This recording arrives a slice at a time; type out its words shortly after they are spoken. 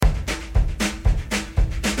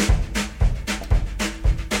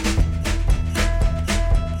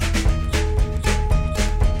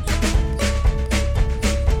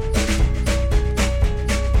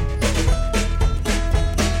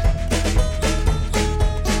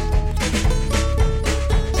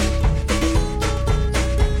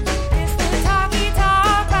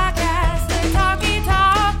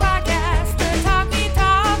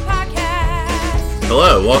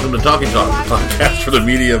Welcome to Talkie, the podcast for the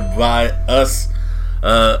media by us.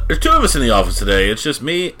 There's two of us in the office today. It's just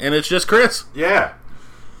me and it's just Chris. Yeah.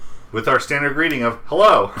 With our standard greeting of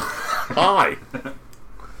hello. Hi.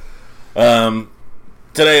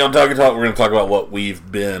 Today on Talkie Talk, we're going to talk about what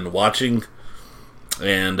we've been watching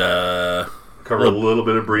and cover a little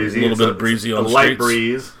bit of breezy. A little bit of breezy on the light streets.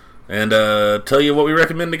 breeze. And tell you what we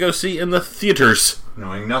recommend to go see in the theaters.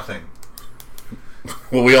 Knowing nothing.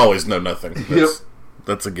 Well, we always know nothing. Yep.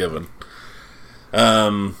 That's a given.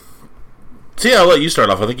 So yeah, I'll let you start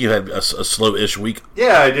off. I think you had a slow-ish week.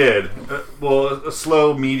 Yeah, I did. A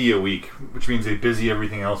slow media week, which means a busy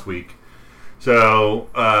everything else week. So,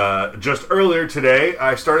 just earlier today,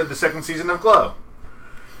 I started the second season of Glow.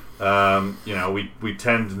 We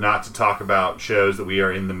tend not to talk about shows that we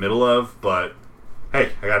are in the middle of, but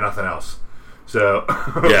hey, I got nothing else. So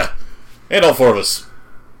yeah, and all four of us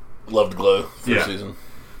loved Glow first season.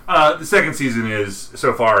 The second season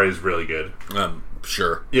so far is really good.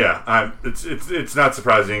 Sure. Yeah, it's not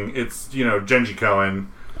surprising. It's Genji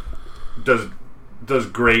Cohen does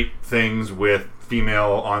great things with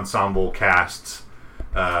female ensemble casts.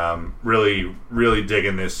 Really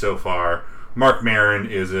digging this so far. Mark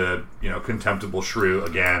Maron is a contemptible shrew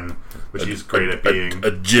again, which he's great at being.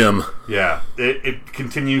 A gem. Yeah, it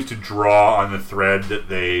continues to draw on the thread that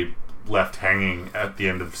they left hanging at the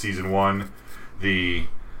end of season one. The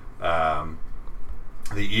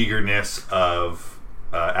eagerness of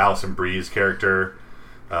Alison Brie's character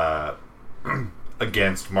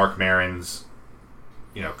against Mark Maron's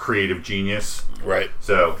creative genius. Right.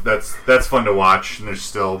 So that's fun to watch, and there's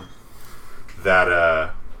still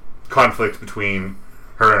that conflict between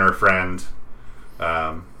her and her friend,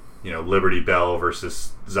 Liberty Bell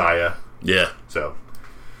versus Zaya. Yeah. So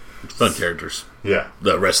fun characters. Yeah.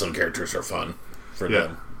 The wrestling characters are fun for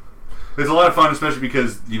them. It's a lot of fun, especially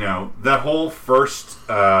because, that whole first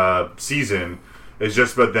season is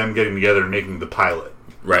just about them getting together and making the pilot.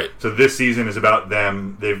 Right. So this season is about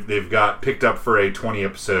them. They've got picked up for a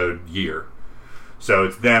 20-episode year. So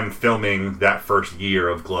it's them filming that first year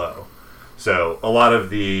of Glow. So a lot of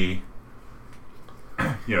the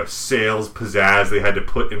sales pizzazz they had to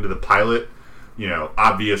put into the pilot,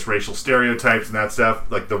 obvious racial stereotypes and that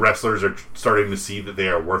stuff, like the wrestlers are starting to see that they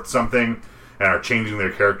are worth something and are changing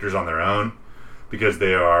their characters on their own because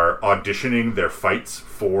they are auditioning their fights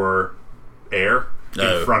for air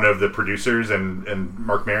in front of the producers and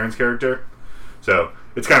Mark Maron's character. So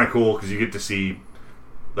it's kind of cool because you get to see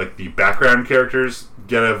like the background characters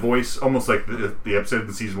get a voice, almost like the episode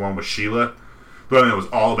in season one with Sheila. But it was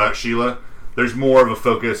all about Sheila. There's more of a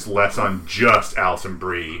focus, less on just Alison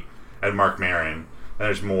Brie and Mark Maron. And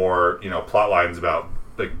there's more, plot lines about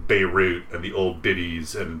like Beirut and the old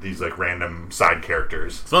biddies and these like random side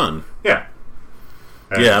characters. Fun. Yeah.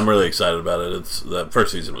 And I'm really excited about it. That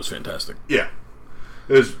first season was fantastic. Yeah.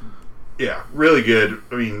 It was, really good.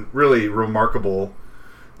 I mean, really remarkable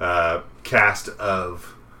cast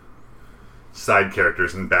of side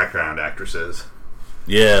characters and background actresses.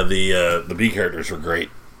 Yeah, the B characters were great.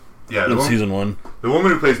 Yeah, in season one. The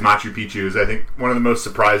woman who plays Machu Picchu is, I think, one of the most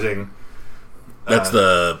surprising. That's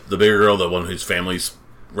the bigger girl, the one whose family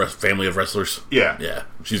of wrestlers. Yeah,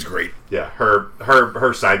 she's great. Yeah,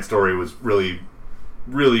 her side story was really,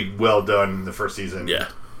 really well done in the first season. Yeah.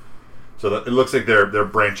 So it looks like they're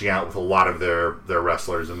branching out with a lot of their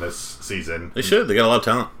wrestlers in this season. They should. They got a lot of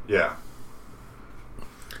talent. Yeah.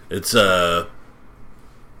 It's one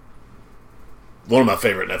of my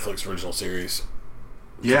favorite Netflix original series.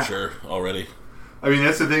 Yeah. For sure, already. I mean,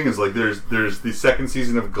 that's the thing is, like, there's the second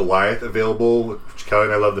season of Goliath available, which Kelly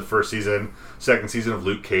and I love the first season. Second season of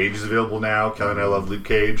Luke Cage is available now. Kelly and I love Luke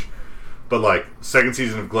Cage. But, like, second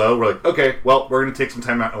season of Glow, we're like, okay, well, we're going to take some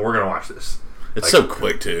time out and we're going to watch this. It's so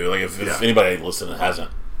quick, too. Like, if anybody listening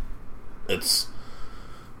hasn't, it's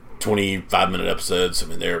 25-minute episodes. I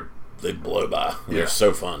mean, they blow by. They're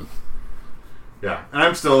so fun. Yeah, and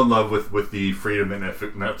I'm still in love with the freedom that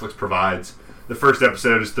Netflix provides. The first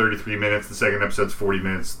episode is 33 minutes. The second episode is 40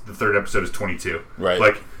 minutes. The third episode is 22. Right.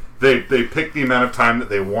 Like, they pick the amount of time that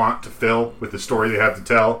they want to fill with the story they have to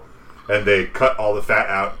tell, and they cut all the fat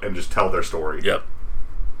out and just tell their story. Yep.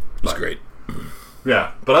 It's great.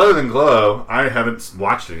 Yeah, but other than Glow, I haven't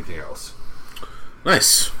watched anything else.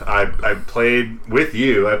 Nice. I played with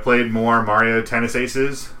you. I played more Mario Tennis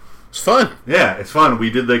Aces. It's fun. Yeah, it's fun.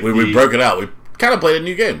 We did like we broke it out. We kind of played a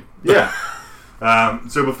new game. Yeah.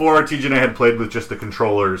 So before, TJ and I had played with just the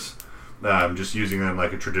controllers, just using them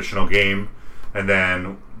like a traditional game, and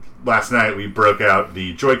then last night we broke out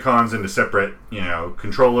the Joy-Cons into separate,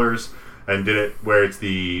 controllers, and did it where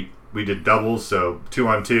we did doubles, so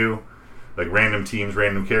 2-on-2, like random teams,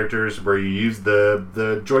 random characters, where you use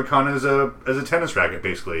the Joy-Con as a tennis racket,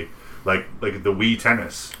 basically, like the Wii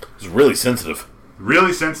Tennis. It's really sensitive.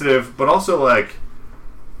 Really sensitive, but also like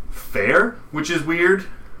fair, which is weird.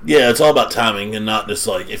 Yeah, it's all about timing and not just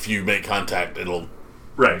like if you make contact, it'll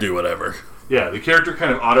do whatever. Yeah, the character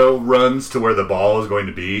kind of auto runs to where the ball is going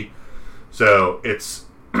to be. So it's,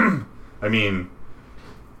 I mean,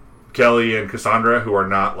 Kelly and Cassandra, who are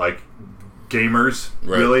not like gamers,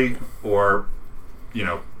 really, or, you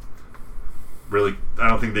know, really, I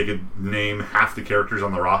don't think they could name half the characters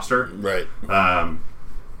on the roster. Right.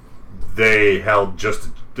 They held just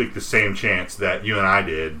like the same chance that you and I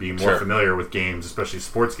did, being more familiar with games, especially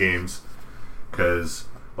sports games, because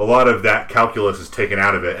a lot of that calculus is taken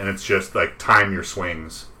out of it, and it's just like time your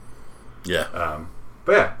swings. Yeah.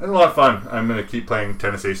 But yeah, it's a lot of fun. I'm going to keep playing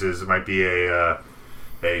Tennis Aces. It might be a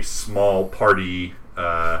small party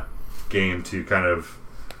game to kind of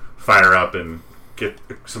fire up and get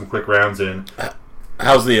some quick rounds in.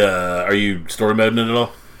 How's the? Are you story moding it at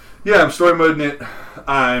all? Yeah, I'm story moding it.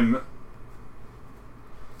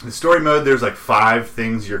 The story mode, there's like 5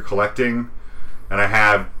 things you're collecting, and I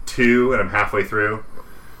have 2, and I'm halfway through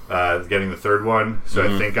getting the 3rd one. So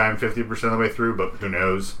I think I'm 50% of the way through, but who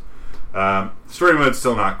knows? Story mode's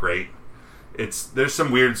still not great. There's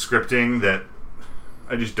some weird scripting that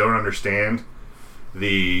I just don't understand.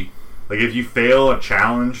 Like if you fail a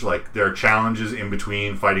challenge, like there are challenges in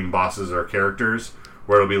between fighting bosses or characters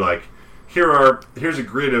where it'll be like, here's a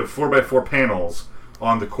grid of 4x4 panels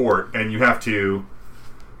on the court, and you have to,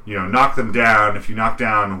 you know, knock them down. If you knock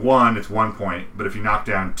down 1, it's 1 point, but if you knock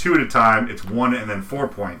down 2 at a time, it's 1 and then 4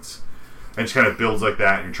 points. And it just kind of builds like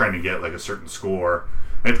that, and you're trying to get like a certain score.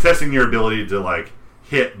 And it's testing your ability to like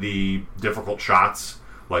hit the difficult shots,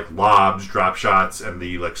 like lobs, drop shots, and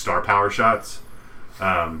the like star power shots,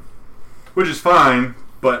 which is fine.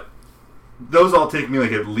 But those all take me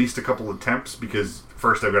like at least a couple attempts, because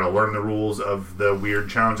first I've got to learn the rules of the weird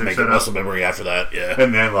challenge they set up. Muscle memory after that, yeah.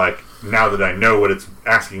 And then like now that I know what it's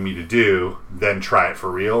asking me to do, then try it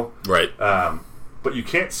for real. Right. But you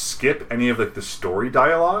can't skip any of like the story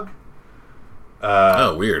dialogue.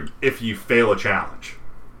 Weird. If you fail a challenge.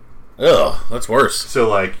 Oh, that's worse. So,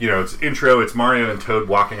 like, you know, it's intro, it's Mario and Toad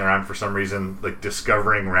walking around for some reason, like,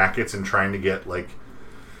 discovering rackets and trying to get, like,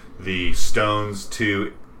 the stones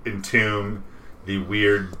to entomb the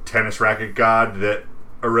weird tennis racket god that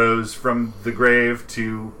arose from the grave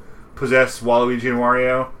to possess Waluigi and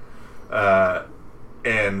Wario.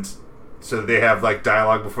 And so they have, like,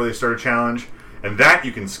 dialogue before they start a challenge, and that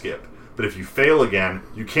you can skip. But if you fail again,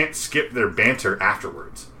 you can't skip their banter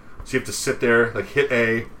afterwards. So you have to sit there, like, hit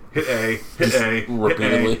A, hit A, hit A,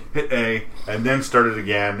 hit A, and then start it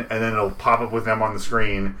again, and then it'll pop up with them on the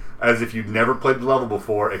screen as if you've never played the level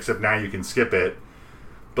before, except now you can skip it.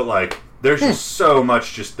 But, like, there's just so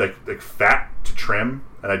much just, like fat to trim,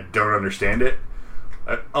 and I don't understand it.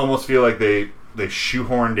 I almost feel like they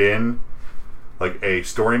shoehorned in, like, a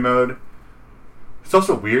story mode. It's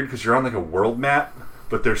also weird because you're on, like, a world map,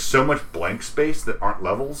 but there's so much blank space that aren't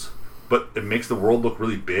levels, but it makes the world look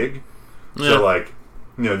really big. Yeah. So, like,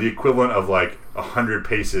 you know, the equivalent of like 100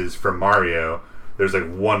 paces from Mario, there's like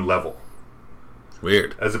 1 level.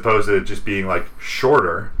 Weird. As opposed to it just being like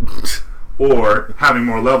shorter or having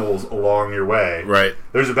more levels along your way. Right.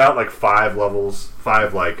 There's about like 5 levels,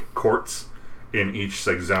 5 like courts in each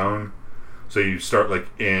like zone. So you start like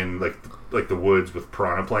in like the woods with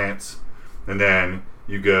piranha plants, and then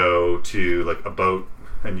you go to like a boat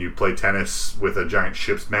and you play tennis with a giant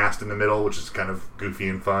ship's mast in the middle, which is kind of goofy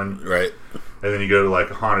and fun. Right. And then you go to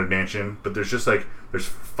like a haunted mansion, but there's just like there's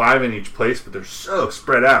 5 in each place, but they're so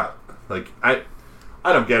spread out. Like I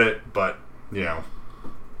don't get it, but you know,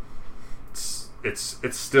 it's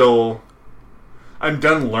still, I'm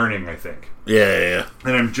done learning, I think. Yeah.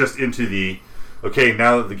 And I'm just into the, okay,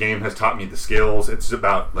 now that the game has taught me the skills, it's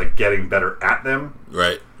about like getting better at them.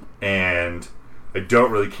 Right. And I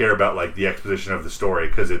don't really care about like the exposition of the story,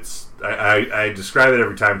 because it's I describe it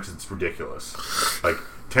every time because it's ridiculous. Like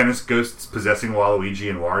tennis ghosts possessing Waluigi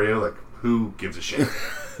and Wario, like who gives a shit?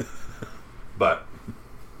 But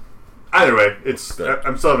either way,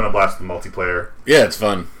 I'm still having a blast with the multiplayer. Yeah, it's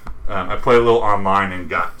fun. I played a little online and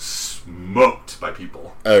got smoked by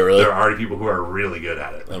people. Oh, really? There are already people who are really good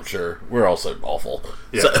at it. I'm sure. We're also awful.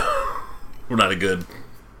 Yeah. So, we're not a good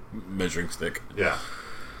measuring stick. Yeah.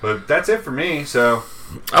 But that's it for me, so...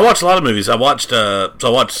 I watched a lot of movies. I watched The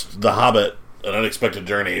Hobbit, An Unexpected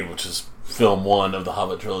Journey, which is film 1 of the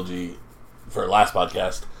Hobbit trilogy for our last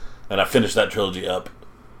podcast, and I finished that trilogy up.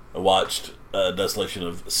 I watched Desolation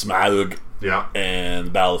of Smaug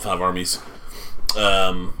and Battle of the Five Armies.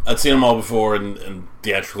 I'd seen them all before and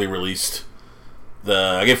theatrically released.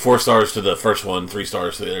 I gave 4 stars to the first one, 3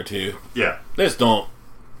 stars to the other 2. Yeah. They're just not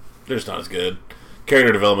as good.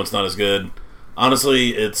 Character development's not as good.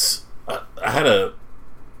 Honestly, it's... I had a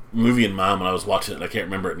movie in mind when I was watching it, and I can't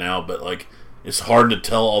remember it now, but, like, it's hard to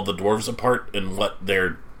tell all the dwarves apart and what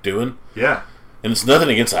they're doing. Yeah. And it's nothing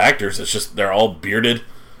against the actors, it's just they're all bearded.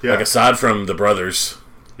 Yeah. Like, aside from the brothers,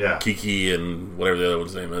 yeah, Kiki and whatever the other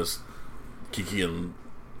one's name is. Kiki and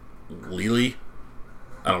Lily?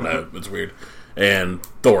 I don't know, it's weird. And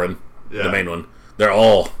Thorin, the main one. They're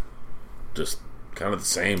all just kind of the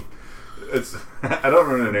same. I don't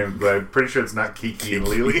remember their names, but I'm pretty sure it's not Kiki and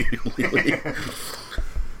Lily.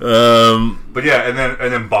 But yeah, and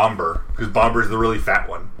then Bomber, because Bomber's the really fat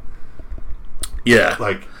one. Yeah,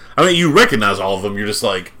 like, I mean, you recognize all of them. You're just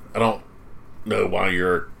like, I don't know why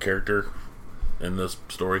you're a character in this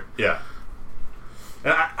story. Yeah,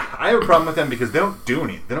 and I have a problem with them because they don't do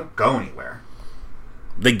anything. They don't go anywhere.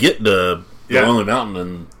 They get the Lonely Mountain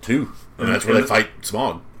in 2, and that's where they fight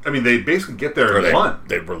Smaug. I mean, they basically get there in 1.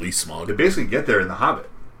 They release Smaug. They basically get there in The Hobbit.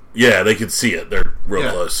 Yeah, they can see it. They're real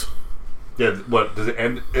close. Yeah, what does it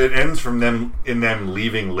end? It ends from them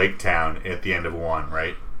leaving Lake Town at the end of 1,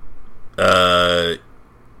 right?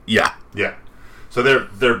 Yeah. Yeah. So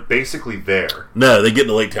they're basically there. No, they get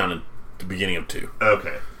to Lake Town at the beginning of 2.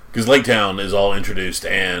 Okay. Because Lake Town is all introduced,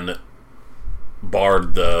 and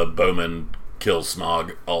Bard the bowman kills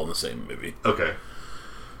Smaug all in the same movie. Okay.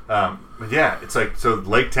 But yeah, it's like, so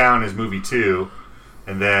Lake Town is movie 2,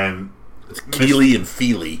 and then it's Keely and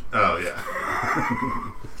Feely. Oh yeah.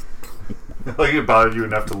 Like it bothered you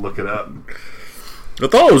enough to look it up. I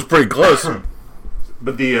thought it was pretty close.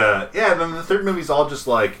 But then the third movie's all just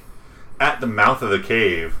like at the mouth of the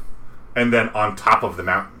cave, and then on top of the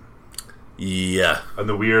mountain. Yeah. And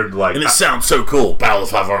the weird, like... And it sounds so cool, Battle of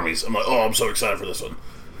the 5 Armies. I'm like, oh, I'm so excited for this one.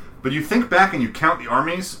 But you think back and you count the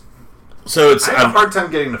armies, so it's... I have a hard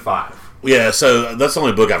time getting to 5. Yeah, so that's the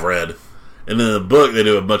only book I've read. And in the book, they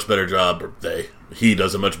do a much better job, he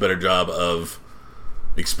does a much better job of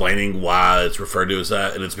explaining why it's referred to as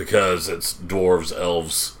that, and it's because it's dwarves,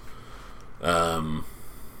 elves,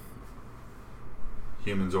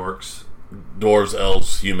 humans, orcs. Dwarves,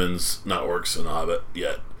 elves, humans, not orcs in the Hobbit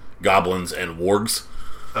yet. Goblins and wargs.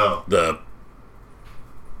 Oh. The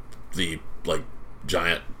like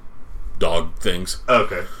giant dog things.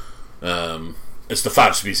 Okay. It's the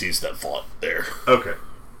 5 species that fought there. Okay.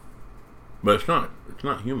 But it's not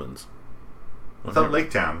humans. I thought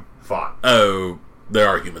Lake Town fought. Oh, there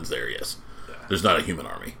are humans there, yes. Yeah. There's not a human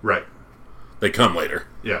army. Right. They come later.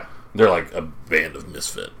 Yeah. They're like a band of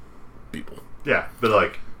misfit people. Yeah, but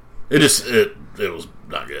like... It was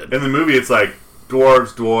not good. In the movie, it's like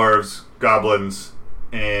dwarves, goblins,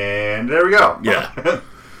 and there we go. Yeah.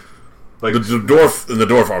 Like the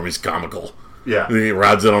dwarf army's comical. Yeah. And he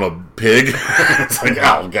rides in on a pig. It's like,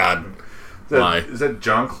 oh, God. Why? Is that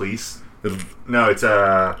John Cleese? No, it's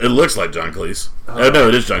It looks like John Cleese. Oh, no,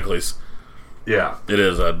 it is John Cleese. Yeah. It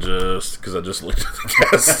is. Because I just looked at the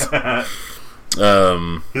cast.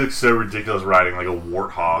 He looks so ridiculous riding like a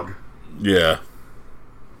warthog. Yeah.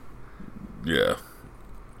 Yeah.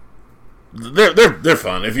 They're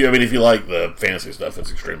fun. If you like the fantasy stuff,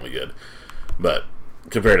 it's extremely good. But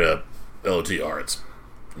compared to LOTR, it's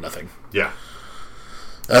nothing. Yeah.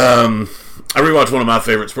 I rewatched one of my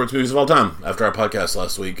favorite sports movies of all time after our podcast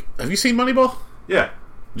last week. Have you seen Moneyball? Yeah.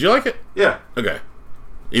 Did you like it? Yeah. Okay.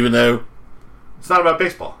 Even though it's not about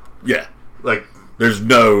baseball. Yeah. Like, there's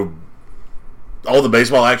no... All the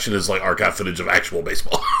baseball action is like archive footage of actual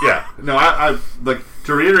baseball. Yeah. No, I like,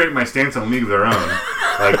 to reiterate my stance on League of Their Own,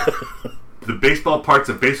 like, the baseball parts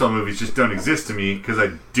of baseball movies just don't exist to me because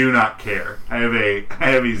I do not care. I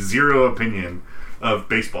have a zero opinion of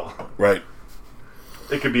baseball. Right.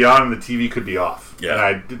 It could be on and the TV could be off. Yeah. And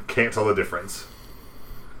I can't tell the difference.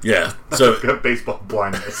 Yeah. So I've got baseball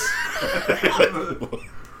blindness.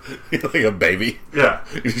 You're like a baby. Yeah.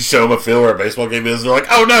 You show them a field where a baseball game is, and they're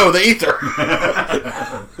like, oh no, the ether.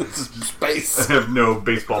 This is space. I have no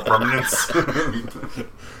baseball permanence.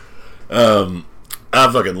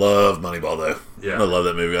 I fucking love Moneyball, though. Yeah. I love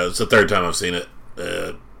that movie. It's the 3rd time I've seen it.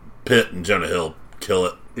 Pitt and Jonah Hill kill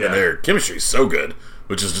it. Yeah. And their chemistry is so good,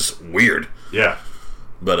 which is just weird. Yeah.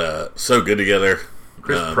 But so good together.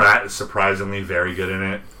 Chris Pratt is surprisingly very good in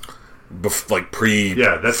it.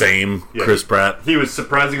 Fame, Chris Pratt. He was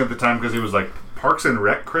surprising at the time because he was like Parks and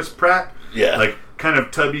Rec Chris Pratt. Yeah. Like kind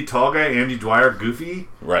of tubby, tall guy, Andy Dwyer, goofy.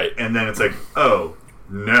 Right. And then it's like, oh,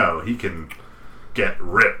 no, he can get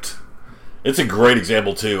ripped. It's a great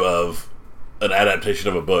example, too, of an adaptation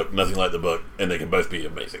of a book, nothing like the book, and they can both be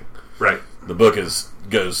amazing. Right. The book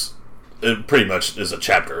goes it pretty much is a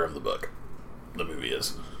chapter of the book. The movie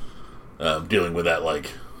is dealing with that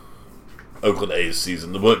like Oakland A's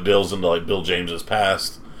season. The book deals into like Bill James's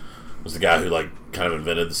past. Was the guy who like kind of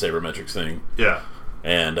invented the sabermetrics thing. Yeah.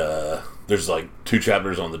 And there's like 2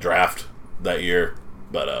 chapters on the draft that year,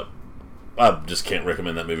 but I just can't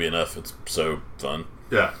recommend that movie enough. It's so fun.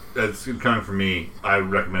 Yeah, it's coming from me. I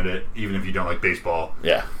recommend it, even if you don't like baseball.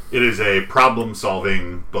 Yeah, it is a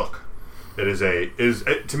problem-solving book.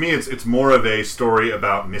 To me, it's more of a story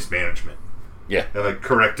about mismanagement. Yeah, and like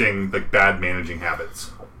correcting like bad managing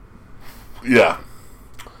habits. Yeah.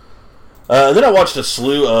 Then I watched a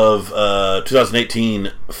slew of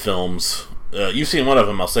 2018 films. You've seen one of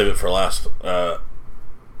them. I'll save it for last. I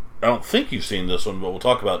don't think you've seen this one, but we'll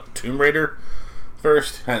talk about Tomb Raider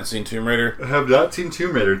first. Hadn't seen Tomb Raider. I have not seen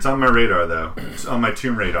Tomb Raider. It's on my radar, though. It's on my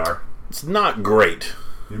Tomb Radar. It's not great.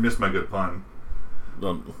 You missed my good pun.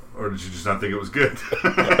 Or did you just not think it was good?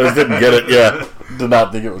 I just didn't get it, yeah. Did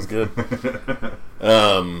not think it was good.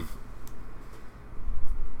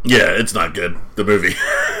 Yeah, it's not good. The movie.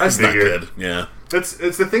 It's not good. Yeah. It's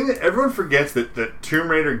the thing that everyone forgets that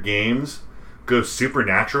Tomb Raider games go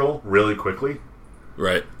supernatural really quickly.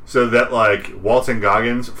 Right. So that, like, Walton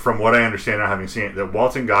Goggins, from what I understand not having seen it, that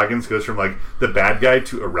Walton Goggins goes from, like, the bad guy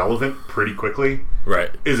to irrelevant pretty quickly. Right.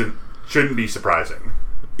 Shouldn't be surprising.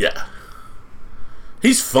 Yeah.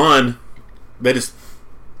 He's fun. They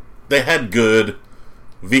had good.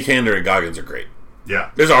 Vikander and Goggins are great.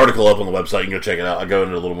 Yeah. There's an article up on the website. You can go check it out. I'll go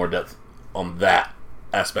into a little more depth on that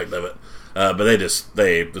aspect of it. But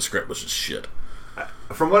the script was just shit.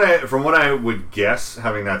 From what I would guess,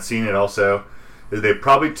 having not seen it also, is they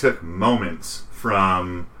probably took moments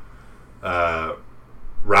from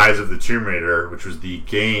Rise of the Tomb Raider, which was the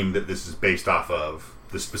game that this is based off of,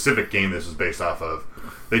 the specific game this was based off of.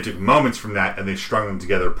 They took moments from that and they strung them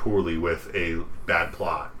together poorly with a bad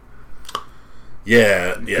plot.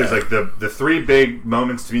 Yeah, yeah. Because like the 3 big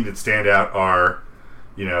moments to me that stand out are,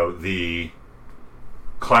 the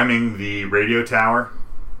climbing the radio tower.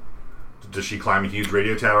 Does she climb a huge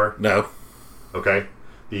radio tower? No. Okay.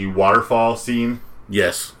 The waterfall scene.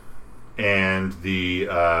 Yes. And the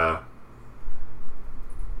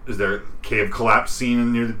is there a cave collapse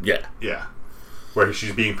scene near the yeah, where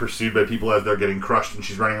she's being pursued by people as they're getting crushed and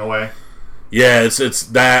she's running away. Yeah, it's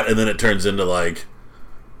that, and then it turns into like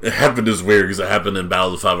it happened is weird because it happened in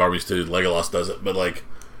Battle of the 5 Armies too. Legolas does it, but like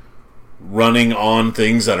running on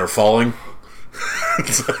things that are falling.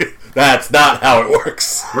 It's like, that's not how it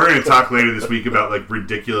works. We're going to talk later this week about like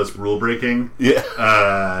ridiculous rule breaking. Yeah,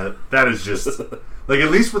 that is just like, at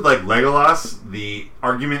least with like Legolas, the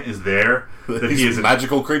argument is there that he is a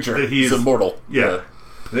magical creature. That he is immortal. Yeah,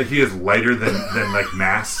 that he is lighter than like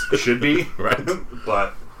mass should be. Right,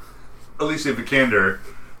 but Alicia Vikander,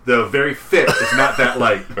 though very fit, is not that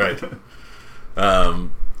light. Right.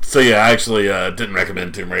 So yeah, I actually didn't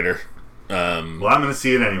recommend Tomb Raider. Well, I'm going to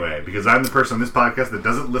see it anyway because I'm the person on this podcast that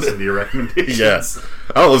doesn't listen to your recommendations. Yes,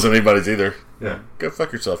 I don't listen to anybody's either. Yeah, go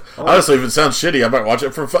fuck yourself. Honestly, if it sounds shitty, I might watch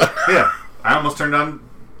it for fun. Yeah, I almost turned on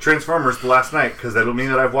Transformers last night because that'll mean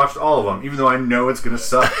that I've watched all of them, even though I know it's going to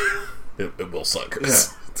suck. It will suck. Yeah.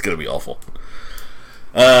 It's going to be awful.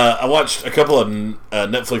 I watched a couple of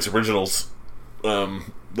Netflix originals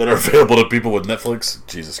that are available to people with Netflix.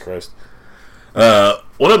 Jesus Christ. One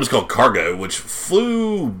of them is called Cargo, which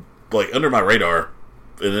flew like under my radar,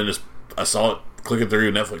 and then I saw it clicking through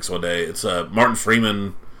Netflix one day. It's a Martin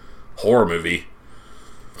Freeman horror movie,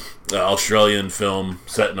 Australian film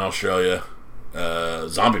set in Australia,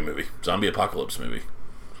 zombie apocalypse movie.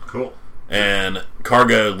 Cool. And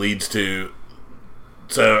Cargo leads to.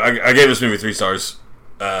 So I gave this movie 3 stars.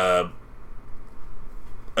 I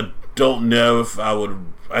don't know if I would.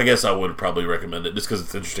 I guess I would probably recommend it just because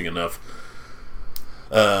it's interesting enough.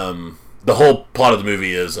 The whole plot of the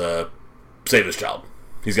movie is save his child.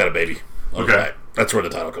 He's got a baby on his back. That's where the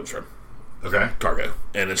title comes from. Okay. Cargo.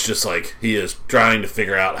 And it's just like he is trying to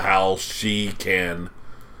figure out how she can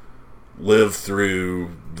live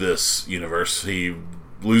through this universe. He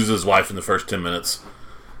loses his wife in the first 10 minutes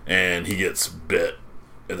and he gets bit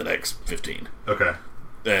in the next 15. Okay.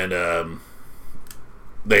 And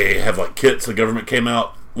they have like kits the government came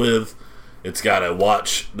out with. It's got a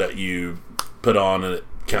watch that you put on and it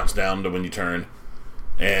counts down to when you turn,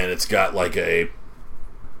 and it's got like it's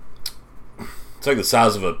like the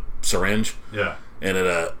size of a syringe. Yeah. And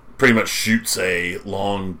it pretty much shoots a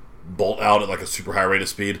long bolt out at like a super high rate of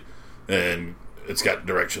speed, and it's got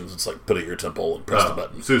directions. It's like put it at your temple and press the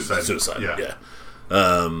button. Suicide. Yeah.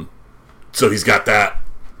 So he's got that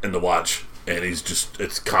in the watch, and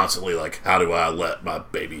it's constantly like, how do I let my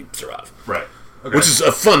baby survive? Right. Okay. Which is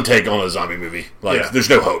a fun take on a zombie movie. Like, there's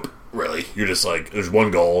no hope. really. You're just like, there's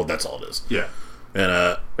one goal, that's all it is. Yeah.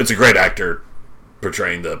 And it's a great actor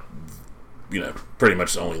portraying the, pretty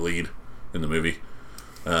much the only lead in the movie.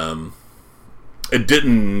 It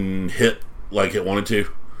didn't hit like it wanted to.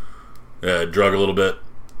 Drug a little bit,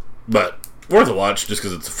 but worth a watch just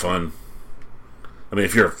because it's fun. I mean,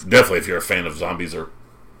 if you're a fan of zombies or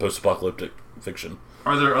post-apocalyptic fiction.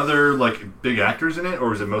 Are there other big actors in it,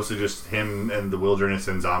 or is it mostly just him and the wilderness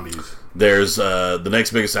and zombies? There's the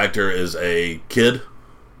next biggest actor is a kid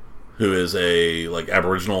who is a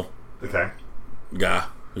Aboriginal guy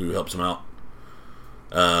who helps him out.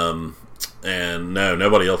 And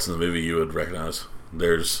nobody else in the movie you would recognize.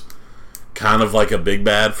 There's kind of a big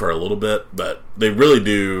bad for a little bit, but they really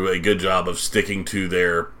do a good job of sticking to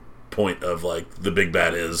their point of the big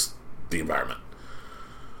bad is the environment.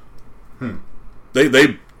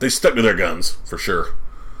 They stuck to their guns for sure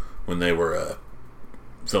when they were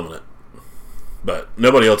filming it, but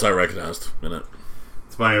nobody else I recognized in it.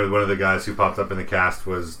 It's funny. One of the guys who popped up in the cast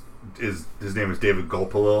his name is David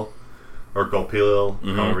Gulpilil or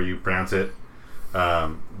Gulpilil, however you pronounce it.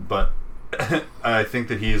 But I think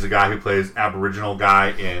that he is a guy who plays Aboriginal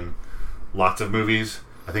guy in lots of movies.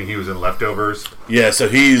 I think he was in Leftovers. Yeah, so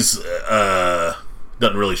he's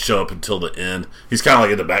doesn't really show up until the end. He's kind of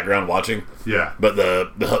in the background watching. Yeah, but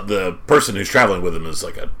the person who's traveling with him is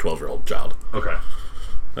a 12-year-old child. Okay.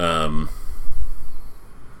 Well,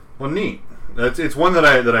 neat. It's one that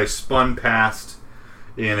I spun past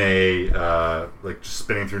in a just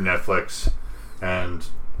spinning through Netflix and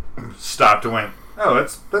stopped and went, oh,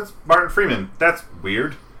 that's Martin Freeman. That's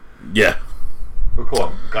weird. Yeah. Oh,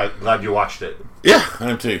 cool. I'm glad you watched it. Yeah, I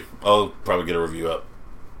am too. I'll probably get a review up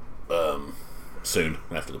soon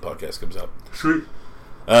after the podcast comes out. Sweet.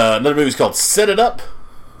 Another movie's called Set It Up.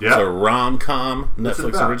 Yeah. It's a rom-com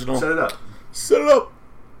Netflix original. Set it up. Set it up.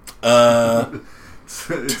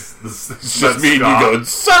 It's just me and you going,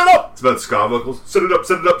 set it up! It's about ska vocals. Set it up,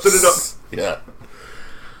 set it up, set it up.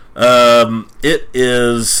 Yeah. It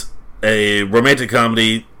is a romantic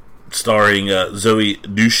comedy starring Zoe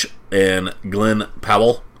Douche and Glenn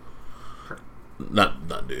Powell. Not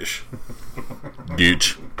Douche.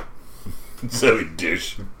 Douche. Zoe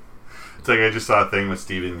Douche. It's I just saw a thing with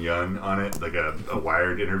Steven Yeun on it, a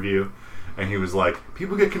Wired interview, and he was like,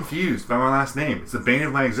 people get confused by my last name. It's the bane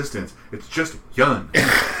of my existence. It's just Yeun.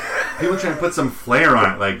 People try to put some flair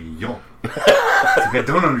on it, Yeun. I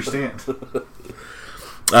don't understand.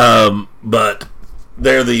 But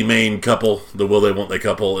they're the main couple, the will they won't they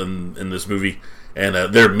couple in this movie, and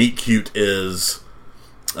their meet cute is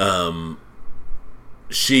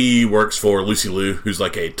she works for Lucy Liu, who's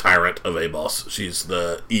a tyrant of a boss. She's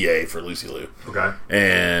the EA for Lucy Liu. Okay.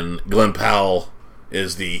 And Glenn Powell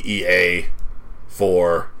is the EA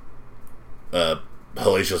for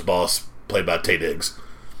Hellacious boss, played by Taye Diggs.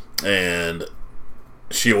 And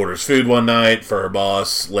she orders food one night for her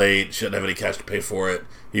boss, late, she doesn't have any cash to pay for it.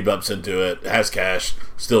 He bumps into it, has cash,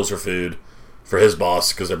 steals her food for his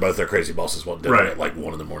boss, because they're both their crazy bosses want dinner at 1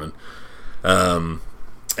 in the morning.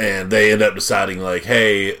 And they end up deciding,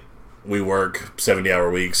 hey, we work 70-hour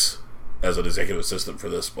weeks as an executive assistant for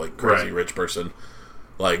this crazy rich person.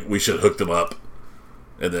 We should hook them up,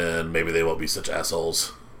 and then maybe they won't be such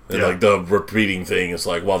assholes. And the repeating thing is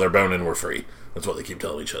while they're boning, we're free. That's what they keep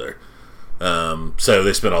telling each other. So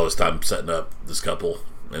they spend all this time setting up this couple,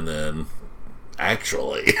 and then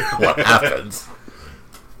actually what happens?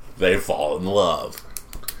 They fall in love.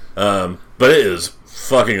 But it is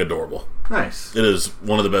fucking adorable. Nice. It is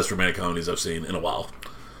one of the best romantic comedies I've seen in a while.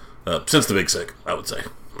 Since The Big Sick, I would say,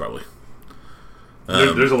 probably.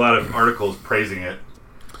 There's a lot of articles praising it,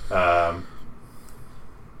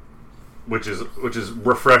 which is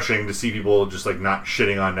refreshing to see people just not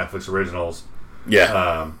shitting on Netflix originals.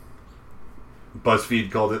 Yeah.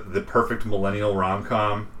 BuzzFeed called it the perfect millennial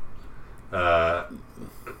rom-com.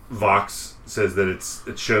 Vox says that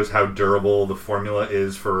it shows how durable the formula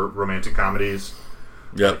is for romantic comedies.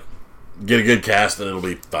 Yep. Get a good cast and it'll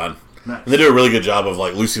be fun. Nice. And they do a really good job of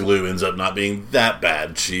Lucy Liu ends up not being that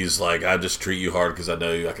bad. She's I just treat you hard because I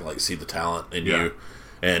know I can see the talent in you.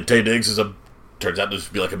 And Taye Diggs turns out to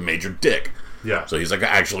just be a major dick. Yeah. So he's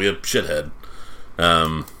actually a shithead.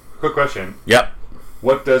 Quick question. Yep.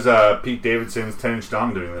 What does Pete Davidson's 10-inch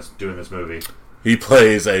Dong doing this movie? He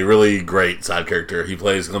plays a really great side character. He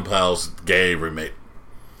plays Glenn Powell's gay roommate.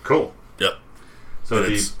 Cool. Yep. So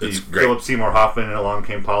it's great. Philip Seymour Hoffman and Along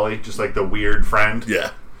Came Polly, just the weird friend.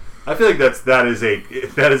 Yeah. I feel like that is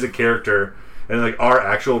a character, and our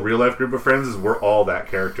actual real life group of friends is we're all that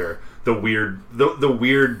character. The weird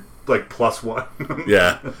plus one.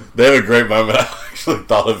 Yeah, they have a great moment. I actually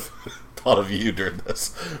thought of you during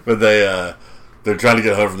this, but they they're trying to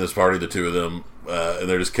get home from this party, the two of them, and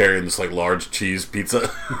they're just carrying this like large cheese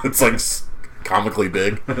pizza. It's like comically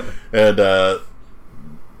big, and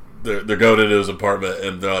they're going into his apartment,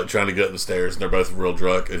 and they're like trying to get up the stairs, and they're both real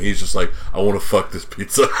drunk, and he's just like, I want to fuck this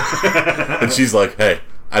pizza. And she's like, hey,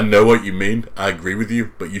 I know what you mean, I agree with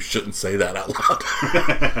you, but you shouldn't say that out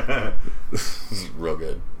loud. This is real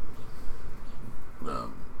good.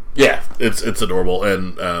 Yeah, it's adorable,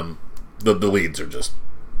 and the leads are just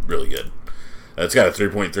really good. It's got a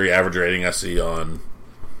 3.3 average rating I see on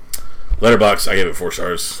Letterboxd. I gave it 4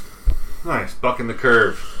 stars. Nice, bucking the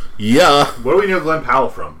curve. Yeah. Where do we know Glenn Powell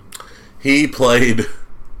from? He played...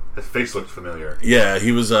 His face looks familiar. Yeah,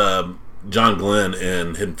 he was John Glenn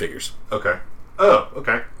in Hidden Figures. Okay. Oh,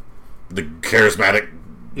 okay. The charismatic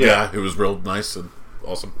guy who was real nice and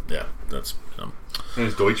awesome. Yeah, that's him. And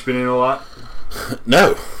has Deutsch been in a lot?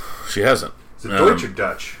 No, she hasn't. Is it Deutsch or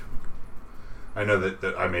Dutch? I know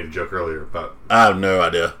that I made a joke earlier about... I have no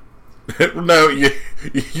idea. No,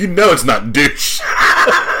 you know it's not douche.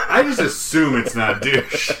 I just assume it's not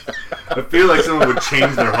douche. I feel like someone would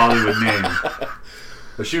change their Hollywood name.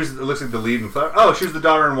 But it looks like the lead in Flower. Oh, she was the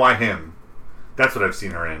daughter in Why Him? That's what I've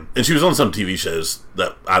seen her in. And she was on some TV shows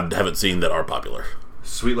that I haven't seen that are popular.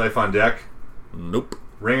 Sweet Life on Deck? Nope.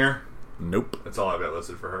 Ringer? Nope. That's all I've got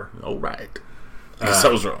listed for her. All right. I guess I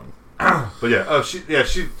was wrong. But yeah,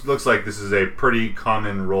 she looks like this is a pretty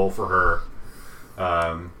common role for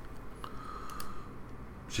her.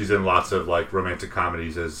 She's in lots of like romantic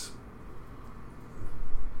comedies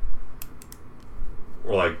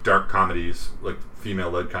or like dark comedies, like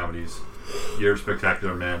female-led comedies. Year of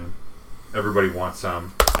Spectacular Men, Everybody Wants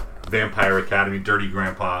Some, Vampire Academy, Dirty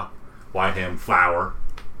Grandpa, Why Him, Flower.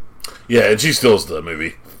 Yeah, and she steals the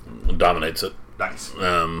movie, dominates it. Nice,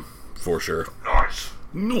 for sure. Nice.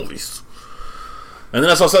 And then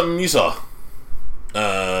I saw something you saw.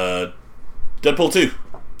 Deadpool 2.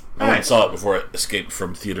 I went and saw it before it escaped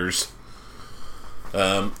from theaters.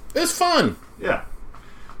 It's fun. Yeah.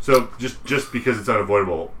 So just because it's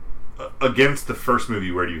unavoidable, against the first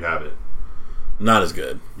movie, where do you have it? Not as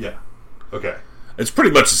good. Yeah. Okay. It's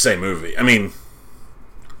pretty much the same movie. I mean,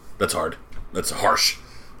 that's hard. That's harsh.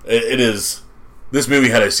 It is. This movie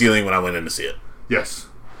had a ceiling when I went in to see it. Yes.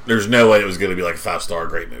 There's no way it was going to be like a 5-star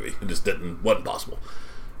great movie. It just wasn't possible.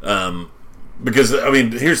 Because, I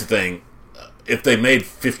mean, here's the thing. If they made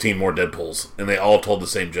 15 more Deadpools and they all told the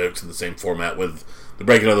same jokes in the same format with the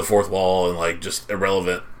breaking of the fourth wall and like just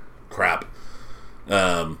irrelevant crap.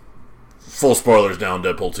 Full spoilers now on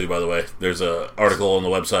Deadpool 2, by the way. There's an article on the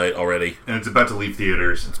website already. And it's about to leave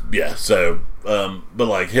theaters. Yeah, so, but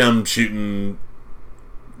like him shooting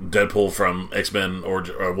Deadpool from X-Men or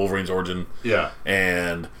Wolverine's origin. Yeah.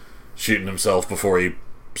 And shooting himself before he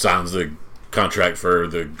signs the contract for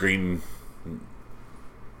the Green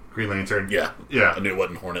Lantern. Yeah. Yeah. I knew it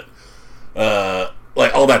wasn't Hornet.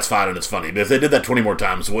 Like, all that's fine and it's funny. But if they did that 20 more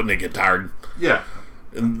times, wouldn't it get tired? Yeah.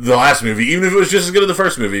 The last movie, even if it was just as good as the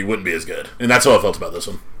first movie, wouldn't be as good. And that's how I felt about this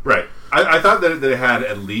one. Right. I thought that they had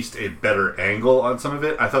at least a better angle on some of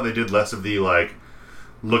it. I thought they did less of the, like,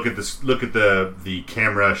 look at the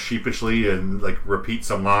camera sheepishly and, like, repeat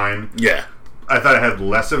some line. Yeah. I thought it had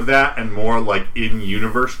less of that and more, like,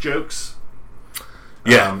 in-universe jokes.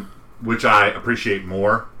 Yeah. Which I appreciate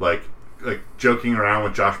more. Like joking around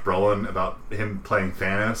with Josh Brolin about him playing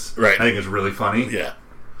Thanos. Right. I think is really funny. Yeah.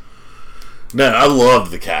 No, I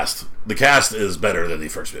loved the cast. The cast is better than the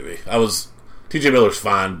first movie. T.J. Miller's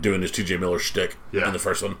fine doing his T.J. Miller shtick in the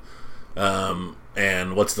first one.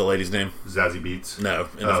 And what's the lady's name? Zazie Beetz. No,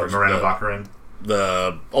 in the first Miranda Baccarin.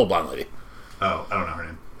 The old blonde lady. Oh, I don't know her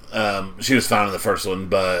name. She was fine in the first one,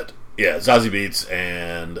 but yeah, Zazie Beetz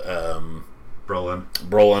and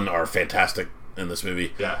Brolin are fantastic in this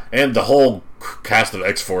movie. Yeah. And the whole cast of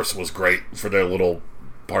X-Force was great for their little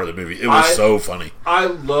part of the movie. It was so funny. I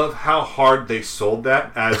love how hard they sold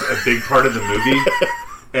that as a big part of the movie.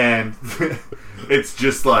 And it's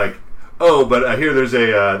just like, oh, but I hear there's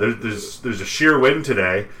a sheer wind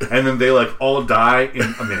today, and then they like all die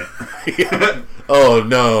in a minute. Oh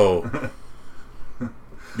no.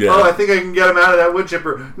 Yeah. Oh, I think I can get him out of that wood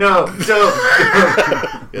chipper. No,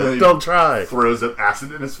 don't. Don't try. Throws up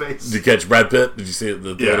acid in his face. Did you catch Brad Pitt? Did you see it in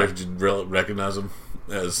the theater? Yeah. Did you recognize him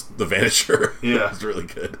as the Vanisher? Yeah. It was really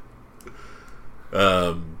good.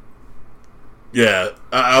 Yeah,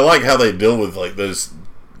 I like how they deal with like those.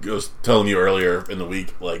 I was telling you earlier in the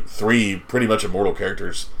week, like 3 pretty much immortal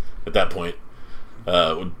characters at that point.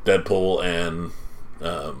 With Deadpool and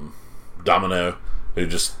Domino, who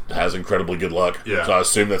just has incredibly good luck. Yeah. So I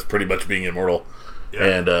assume that's pretty much being immortal. Yeah.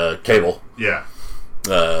 And Cable. Yeah.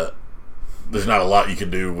 there's not a lot you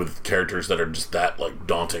can do with characters that are just that like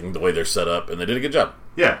daunting the way they're set up, and they did a good job.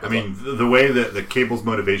 Yeah, I mean, the way that the Cable's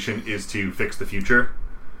motivation is to fix the future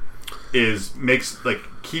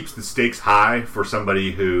keeps the stakes high for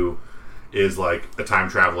somebody who is like a time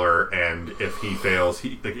traveler, and if he fails,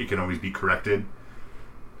 it can always be corrected.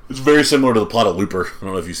 It's very similar to the plot of Looper. I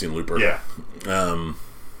don't know if you've seen Looper. Yeah. I'm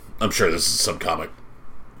sure this is some comic.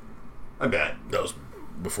 I bet. That was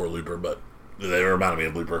before Looper, but they reminded me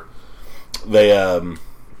of Looper. They,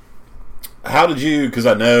 how did you, because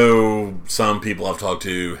I know some people I've talked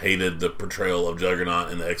to hated the portrayal of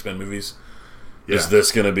Juggernaut in the X-Men movies. Yeah. Is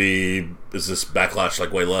this backlash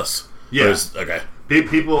like way less? Yeah. Okay.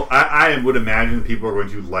 People, I would imagine people are going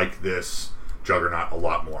to like this Juggernaut a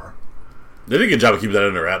lot more. They did a good job of keeping that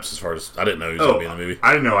under wraps as far as, I didn't know he was going to be in the movie.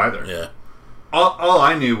 I didn't know either. Yeah. All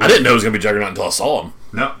I knew was... I didn't know it was going to be Juggernaut until I saw him.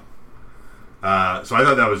 No. So I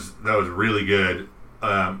thought that was really good.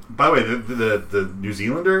 By the way, the New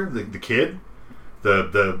Zealander, the kid,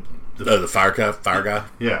 the fire guy.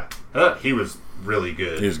 Yeah, he was really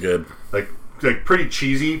good. He was good. Like pretty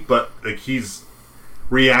cheesy, but like he's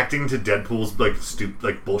reacting to Deadpool's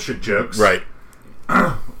like bullshit jokes. Right.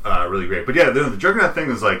 Really great. But yeah, the Juggernaut thing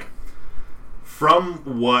is like,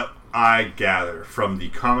 from what I gather from the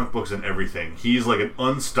comic books and everything, he's like an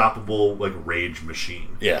unstoppable like rage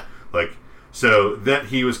machine. Yeah. Like, so that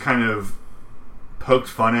he was kind of poked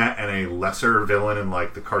fun at and a lesser villain in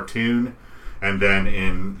like the cartoon, and then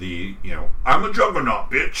in the, I'm a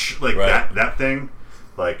Juggernaut, bitch, like right. that thing,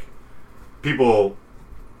 like, people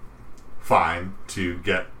fine to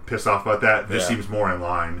get pissed off about that. This seems more in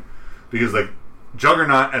line, because like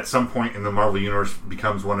Juggernaut at some point in the Marvel Universe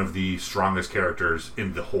becomes one of the strongest characters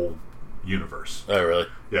in the whole universe. Oh, really?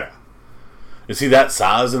 Yeah. Is he that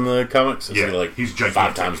size in the comics? Is he like he's gigantic.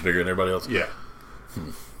 5 times bigger than everybody else? Yeah.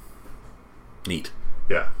 Neat.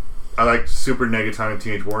 Yeah. I like Super Negatonic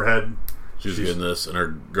Teenage Warhead. She's good in this, and her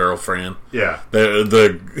girlfriend. Yeah.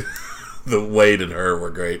 The Wade and her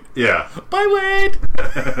were great. Yeah. Bye, Wade!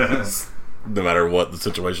 No matter what the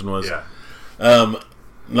situation was. Yeah.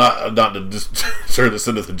 Not to just turn this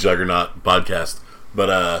into the Juggernaut podcast,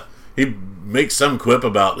 but he makes some quip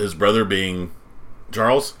about his brother being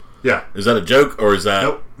Charles. Yeah. Is that a joke, or is that...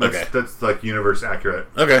 Nope. That's like universe accurate.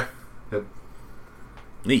 Okay. Yep.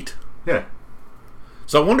 Neat. Yeah.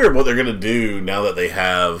 So I wonder what they're going to do now that they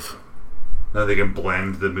have... Now they can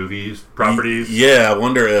blend the movies, properties. Yeah, I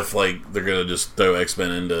wonder if like they're going to just throw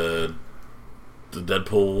X-Men into the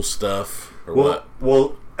Deadpool stuff, or what?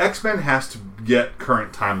 Well, X-Men has to get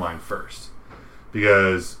current timeline first,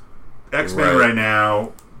 because X-Men right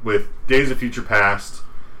now, with Days of Future Past,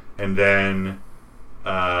 and then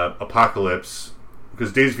Apocalypse,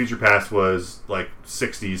 because Days of Future Past was like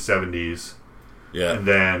 60s, 70s, yeah, and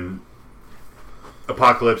then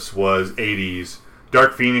Apocalypse was 80s.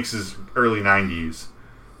 Dark Phoenix is early 90s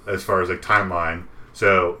as far as like timeline.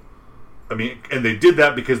 So, I mean, and they did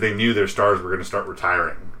that because they knew their stars were going to start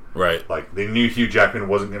retiring. Right. Like, they knew Hugh Jackman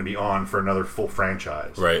wasn't going to be on for another full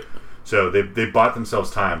franchise. Right. So they bought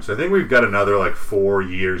themselves time. So I think we've got another like 4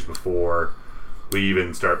 years before we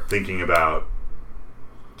even start thinking about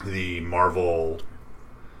the Marvel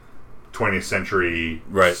 20th century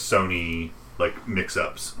Sony like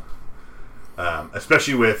mix-ups.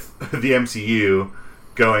 Especially with the MCU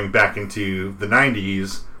going back into the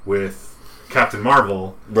 90s with Captain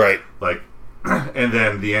Marvel. Right. Like, and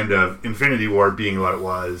then the end of Infinity War being what it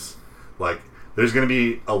was. Like, there's going to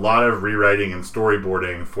be a lot of rewriting and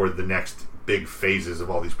storyboarding for the next big phases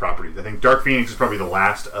of all these properties. I think Dark Phoenix is probably the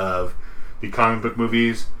last of the comic book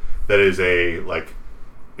movies that is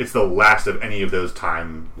it's the last of any of those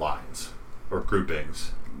timelines or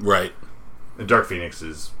groupings. Right. And Dark Phoenix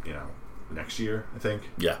is, next year, I think.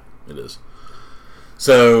 Yeah, it is.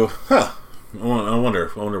 So, I wonder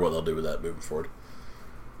what they'll do with that moving forward.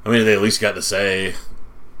 I mean, they at least got to say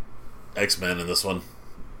X-Men in this one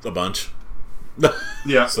a bunch.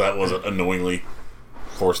 Yeah. So that wasn't annoyingly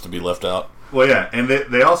forced to be left out. Well, yeah, and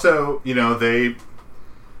they also,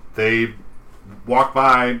 they walk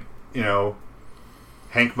by,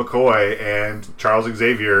 Hank McCoy and Charles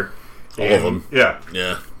Xavier. All of them. Yeah.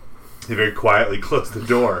 Yeah. He very quietly closed the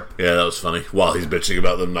door. Yeah, that was funny. While he's bitching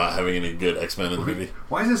about them not having any good X-Men in the movie.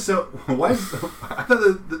 I thought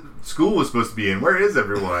the school was supposed to be in. Where is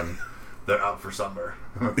everyone? They're out for summer.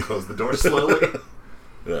 Close the door slowly.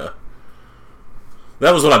 Yeah.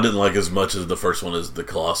 That was what I didn't like as much as the first one, is the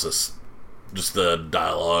Colossus. Just the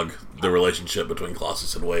dialogue, the relationship between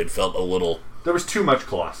Colossus and Wade felt a little... There was too much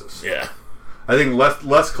Colossus. Yeah. I think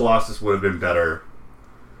less Colossus would have been better.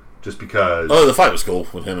 Just because... Oh, the fight was cool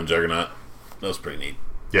with him and Juggernaut. That was pretty neat.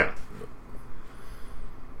 Yeah.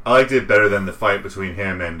 I liked it better than the fight between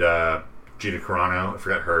him and Gina Carano. I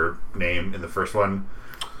forgot her name in the first one.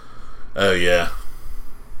 Oh yeah,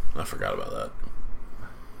 I forgot about that.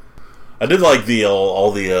 I did like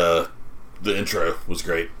the intro was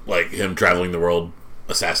great. Like him traveling the world,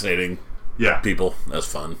 assassinating people. That's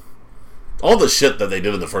fun. All the shit that they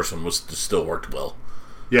did in the first one still worked well.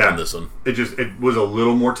 Yeah, in this one it was a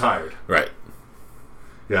little more tired. Right.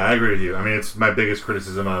 Yeah, I agree with you. I mean, it's my biggest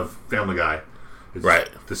criticism of Family Guy. It's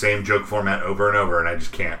the same joke format over and over, and I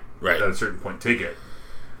just can't. Right. At a certain point, take it.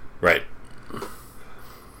 Right.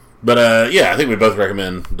 But yeah, I think we both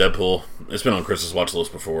recommend Deadpool. It's been on Chris's watch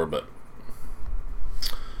list before, but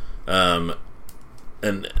and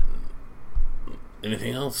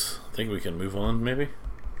anything else? I think we can move on, maybe.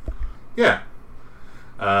 Yeah.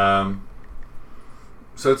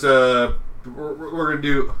 So it's we're gonna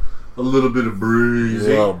do a little bit of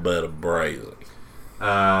breezy.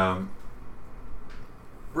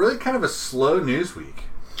 Really, kind of a slow news week.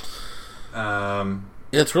 Yeah,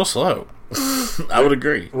 it's real slow. I would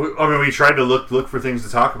agree. We tried to look for things to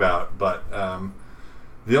talk about, but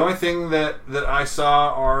the only thing that I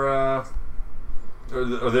saw or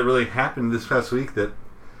that really happened this past week that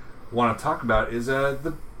I want to talk about is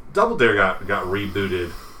the Double Dare got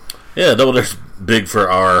rebooted. Yeah, Double Dare's big for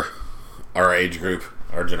our age group,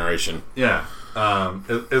 our generation. Yeah.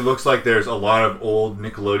 It looks like there's a lot of old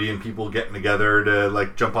Nickelodeon people getting together to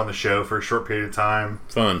like jump on the show for a short period of time.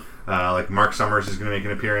 Fun. Like Mark Summers is going to make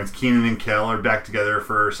an appearance. Keenan and Kel are back together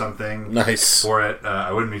for something. Nice. For it.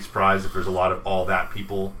 I wouldn't be surprised if there's a lot of all that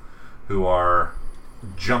people who are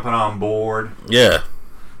jumping on board. Yeah.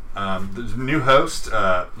 There's a new host.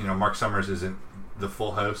 Mark Summers isn't the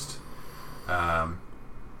full host.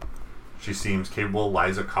 She seems capable.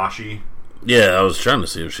 Liza Koshy. Yeah, I was trying to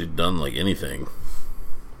see if she'd done like anything.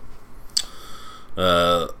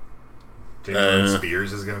 Jamie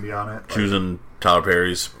Spears is going to be on it. Choosing Tyler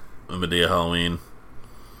Perry's Medea Halloween,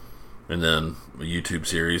 and then a YouTube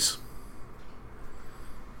series.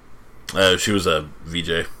 She was a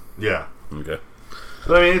VJ. Yeah. Okay.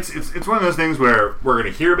 So I mean, it's one of those things where we're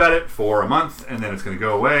going to hear about it for a month, and then it's going to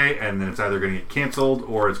go away, and then it's either going to get canceled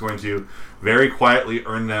or it's going to very quietly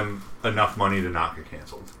earn them enough money to not get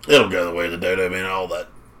canceled. It'll go the way of the dodo. I mean, all that,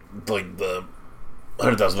 like the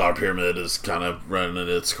 $100,000 pyramid is kind of running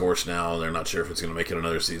its course now. They're not sure if it's going to make it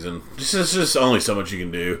another season. It's just only so much you can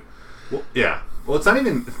do. Well, yeah. Well, it doesn't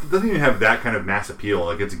even have that kind of mass appeal.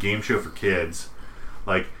 Like, it's a game show for kids.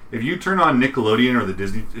 Like, if you turn on Nickelodeon or the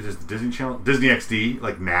Disney Channel, Disney XD,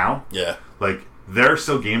 like now, yeah, like there are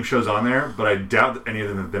still game shows on there, but I doubt that any of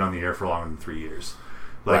them have been on the air for longer than 3 years.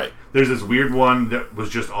 Like, there's this weird one that was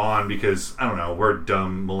just on because, I don't know, we're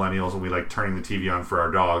dumb millennials and we like turning the TV on for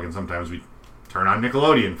our dog, and sometimes we turn on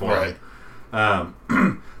Nickelodeon for him.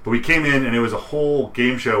 But we came in and it was a whole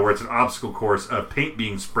game show where it's an obstacle course of paint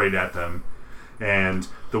being sprayed at them, and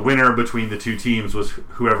the winner between the two teams was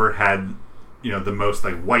whoever had, the most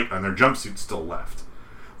like white on their jumpsuit still left.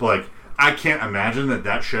 But like, I can't imagine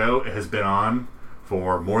that show has been on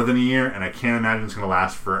for more than a year, and I can't imagine it's going to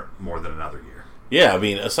last for more than another year. Yeah, I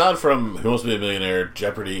mean, aside from Who Wants to Be a Millionaire,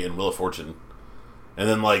 Jeopardy, and Wheel of Fortune, and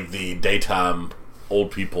then like the daytime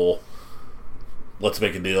old people, Let's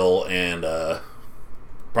Make a Deal, and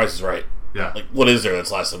Price is Right. Yeah. Like, what is there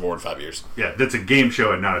that's lasted more than 5 years? Yeah, that's a game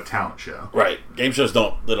show and not a talent show. Right. Game shows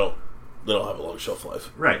don't have a long shelf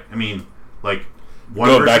life. Right. I mean, like,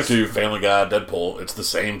 going back to Family Guy, Deadpool, it's the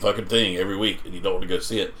same fucking thing every week, and you don't want to go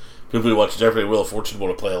see it. People who watch Jeopardy and Wheel of Fortune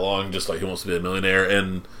want to play along, just like Who Wants to Be a Millionaire,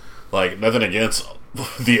 and like, nothing against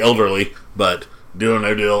the elderly, but Deal or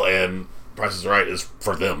No Deal and Price is Right is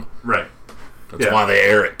for them. Right. That's why they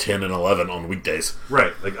air at 10 and 11 on weekdays.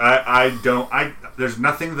 Right. Like, there's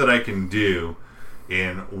nothing that I can do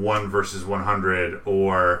in 1 versus 100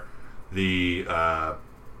 or the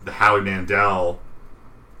Howie Mandel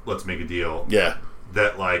Let's Make a Deal. Yeah.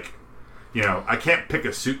 That, like, I can't pick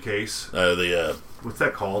a suitcase. What's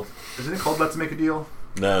that called? Isn't it called Let's Make a Deal?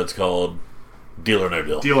 No, it's called Deal or No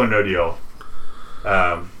Deal. Deal or No Deal.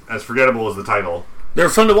 As forgettable as the title. They're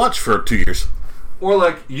fun to watch for 2 years. Or,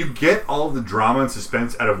 like, you get all the drama and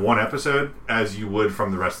suspense out of one episode as you would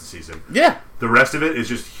from the rest of the season. Yeah. The rest of it is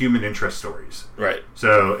just human interest stories. Right.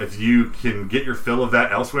 So if you can get your fill of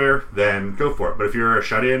that elsewhere, then go for it. But if you're a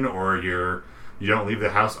shut-in or you don't leave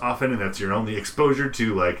the house often and that's your only exposure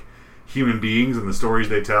to, like, human beings and the stories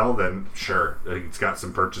they tell, then sure, it's got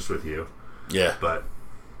some purchase with you. Yeah. But,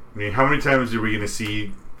 I mean, how many times are we going to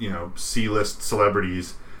see, C-list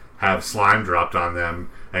celebrities have slime dropped on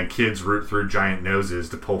them and kids root through giant noses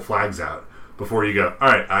to pull flags out before you go, all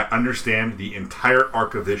right, I understand the entire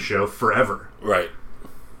arc of this show forever. Right.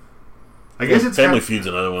 I guess it's Family Feud's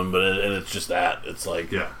another one, but and it's just that. It's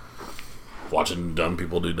like yeah, watching dumb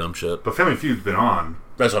people do dumb shit. but Family Feud's been on.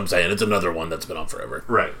 That's what I'm saying. It's another one that's been on forever.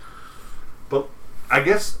 Right. But I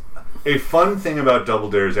guess a fun thing about Double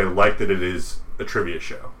Dare is I like that it is a trivia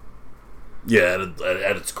show. Yeah,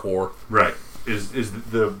 at its core. Right. Is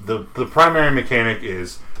the primary mechanic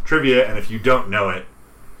is trivia, and if you don't know it,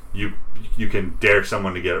 you can dare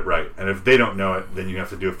someone to get it right, and if they don't know it, then you have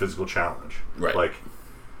to do a physical challenge. Right. Like,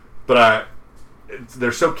 but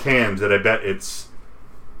they're so canned that I bet it's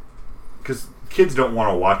because kids don't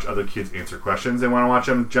want to watch other kids answer questions; they want to watch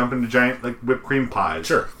them jump into giant like whipped cream pies.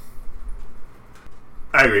 Sure.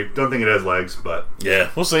 I agree. Don't think it has legs, but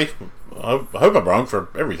yeah, we'll see. I hope I'm wrong for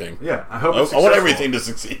everything. Yeah, I hope. I want everything to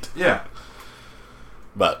succeed. Yeah.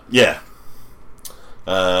 But yeah,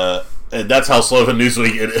 and that's how slow of a news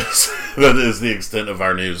week it is. That is the extent of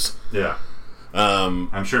our news. Yeah.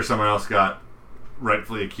 I'm sure someone else got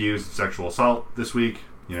rightfully accused of sexual assault this week.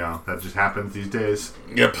 You know, that just happens these days.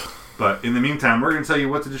 Yep. But in the meantime, we're going to tell you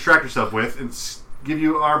what to distract yourself with and give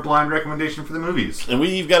you our blind recommendation for the movies. And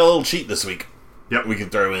we've got a little cheat this week. Yep. We can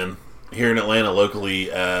throw in here in Atlanta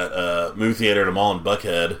locally at movie theater at a mall in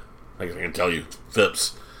Buckhead. I can tell you,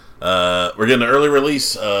 Phipps. We're getting an early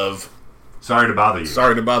release of Sorry to Bother You.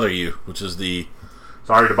 Sorry to Bother You, which is the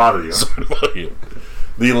Sorry to Bother You. Sorry to Bother You,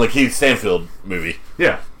 the Lakeith Stanfield movie.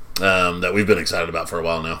 Yeah. That we've been excited about for a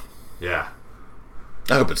while now. Yeah.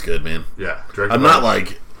 I hope it's good, man. Yeah. I'm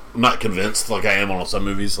not convinced like I am on some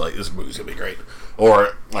movies. Like this movie's gonna be great,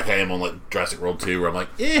 or like I am on like Jurassic World 2, where I'm like,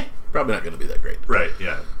 probably not gonna be that great. Right.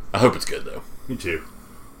 Yeah. I hope it's good though. Me too.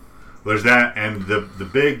 There's that, and the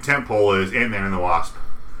big tentpole is Ant-Man and the Wasp.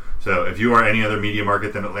 So if you are any other media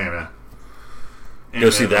market than Atlanta,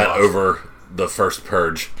 go see that over the first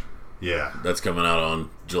Purge. Yeah, that's coming out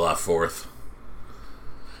on July 4th.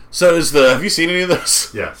 So have you seen any of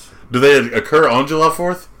this? Yes. Do they occur on July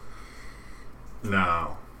 4th?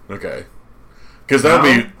 No. Okay. Because that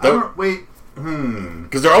would be wait.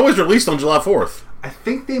 Because they're always released on July 4th. I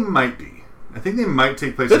think they might be. I think they might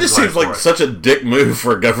take place. That just seems like such a dick move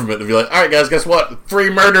for a government to be like, all right, guys, guess what?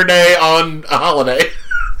 Free murder day on a holiday.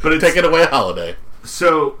 But it's taking away a holiday.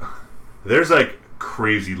 So there's like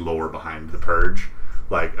crazy lore behind the Purge,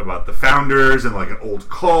 like about the founders and like an old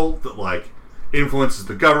cult that like influences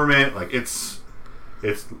the government. Like it's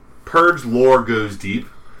Purge lore goes deep.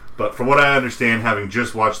 But from what I understand, having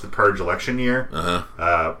just watched the Purge election year,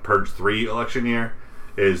 Purge 3 election year,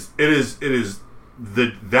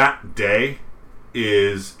 that day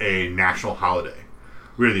is a national holiday.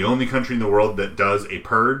 We're the only country in the world that does a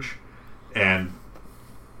purge, and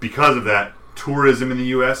because of that, tourism in the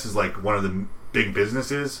U.S. is like one of the big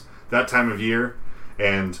businesses that time of year,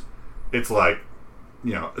 and it's like,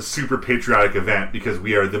 you know, a super patriotic event because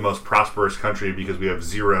we are the most prosperous country because we have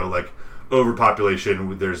zero like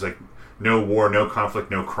overpopulation. There's like no war, no conflict,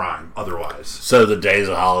 no crime otherwise. So the day's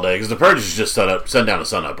a holiday because the purge is just sundown to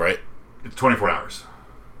sunup, right? It's 24 hours.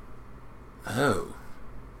 Oh.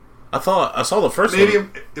 I thought I saw the first one. Maybe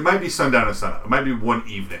it might be sundown to sunup. It might be one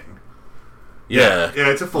evening. Yeah. Yeah,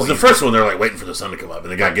 it's a full evening. The first one, they're like waiting for the sun to come up,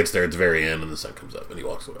 and the guy gets there at the very end, and the sun comes up, and he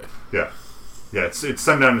walks away. Yeah. Yeah, it's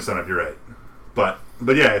sundown to sunup, you're right. But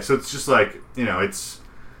yeah, so it's just like, you know, it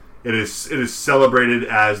is celebrated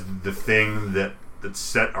as the thing that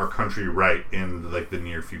set our country right in like the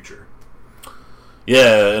near future.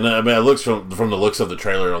 Yeah, and I mean, it looks from the looks of the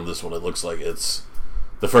trailer on this one, it looks like it's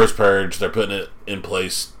the first purge. They're putting it in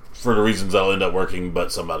place for the reasons that'll end up working,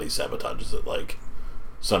 but somebody sabotages it. Like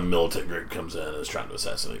some militant group comes in and is trying to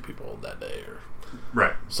assassinate people that day, or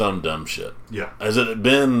right, some dumb shit. Yeah.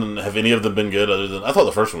 Have any of them been good? Other than I thought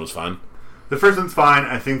the first one was fine. The first one's fine.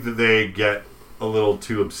 I think that they get a little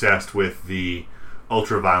too obsessed with the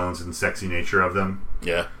ultra violence and sexy nature of them.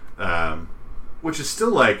 Yeah. Which is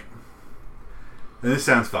still like, and this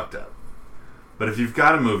sounds fucked up, but if you've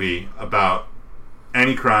got a movie about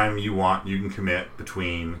any crime you want, you can commit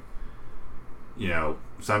between, you know,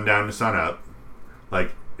 sundown to sunup,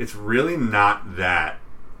 like, it's really not that,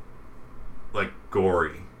 like,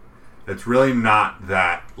 gory. It's really not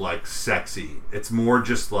that, like, sexy. It's more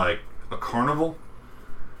just, like, a carnival.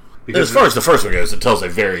 Because as far as the first one goes, it tells a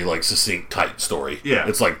very like succinct, tight story. Yeah,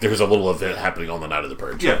 it's like there's a little event happening on the night of the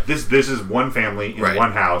purge. Yeah, this is one family in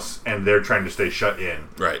one house, and they're trying to stay shut in.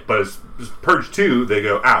 Right. But as Purge 2, they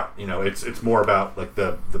go out. You know, it's more about like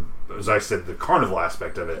the as I said, the carnival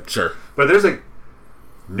aspect of it. Sure. But there's like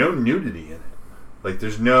no nudity in it. Like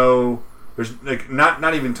there's like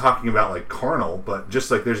not even talking about like carnal, but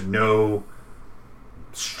just like there's no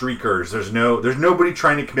streakers. There's nobody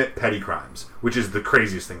trying to commit petty crimes, which is the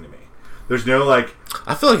craziest thing to me. There's no like.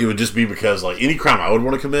 I feel like it would just be because like any crime I would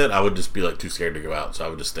want to commit, I would just be like too scared to go out, so I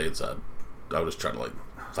would just stay inside. I would just try to like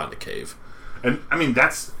find a cave. And I mean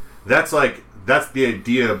that's the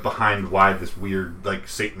idea behind why this weird like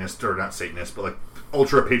Satanist or not Satanist, but like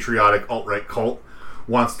ultra patriotic alt-right cult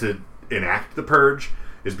wants to enact the purge,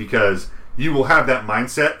 is because you will have that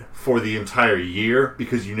mindset for the entire year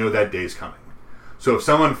because you know that day's coming. So if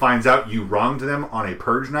someone finds out you wronged them on a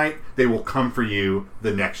purge night, they will come for you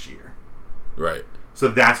the next year. Right. So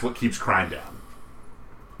that's what keeps crime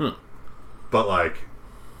down. But like,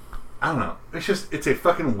 I don't know. It's a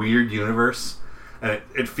fucking weird universe, and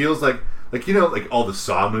it feels like you know, like all the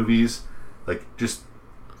Saw movies, like just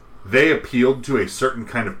they appealed to a certain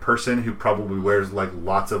kind of person who probably wears like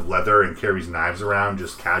lots of leather and carries knives around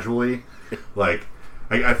just casually. Like,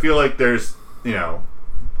 I feel like there's, you know,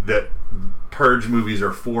 that purge movies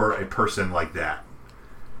are for a person like that.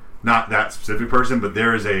 Not that specific person, but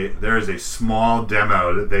there is a small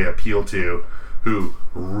demo that they appeal to who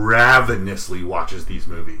ravenously watches these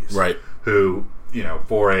movies. Right. Who, you know,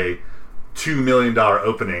 for a $2 million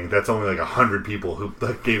opening, that's only like 100 people who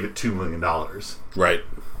gave it $2 million. Right.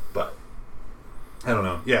 But I don't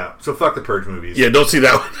know. Yeah. So fuck the purge movies. Yeah, don't see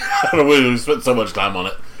that one. I don't know why we spent so much time on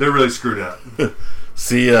it. They're really screwed up.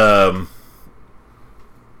 See, sorry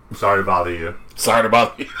to bother you. Sorry to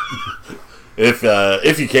bother you.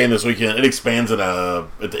 If you can this weekend, it expands at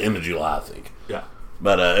the end of July, I think. Yeah.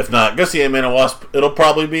 But if not, go see Ant-Man and Wasp. It'll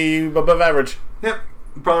probably be above average. Yep.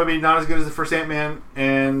 Probably not as good as the first Ant-Man,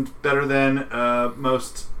 and better than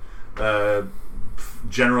most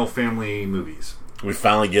general family movies. We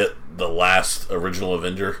finally get the last original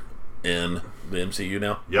Avenger in the MCU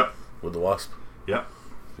now. Yep. With the Wasp. Yep.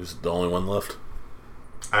 Who's the only one left.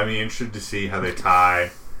 I'm interested to see how they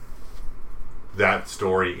tie that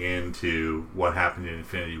story into what happened in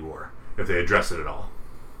Infinity War, if they address it at all.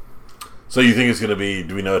 So you think it's going to be,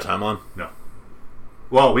 do we know a timeline? No.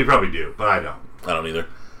 Well, we probably do, but I don't. I don't either.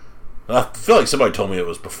 I feel like somebody told me it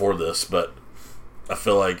was before this, but I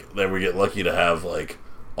feel like that we get lucky to have like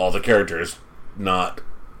all the characters not...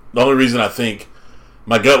 The only reason I think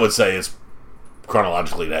my gut would say is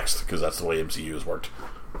chronologically next, because that's the way MCU has worked.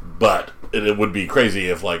 But it would be crazy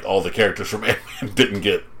if like all the characters from Ant-Man didn't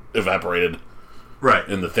get evaporated. Right.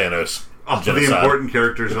 In the Thanos genocide. The important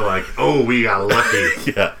characters are like, oh, we got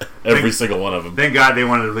lucky. Yeah, every single one of them. Thank God they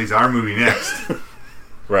wanted to release our movie next.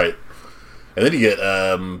 Right. And then you get,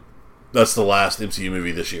 that's the last MCU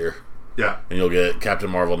movie this year. Yeah. And you'll get Captain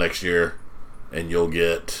Marvel next year, and you'll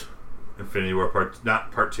get... Infinity War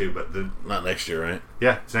not part 2, but Not next year, right?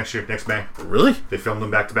 Yeah, it's next year, next May. Really? They filmed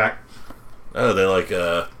them back to back. Oh, they like,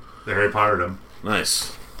 They Harry Potter'd them.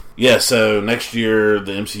 Nice. Yeah, so next year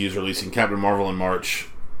the MCU is releasing Captain Marvel in March,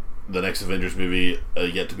 the next Avengers movie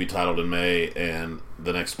yet to be titled in May, and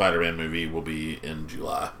the next Spider-Man movie will be in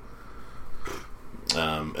July.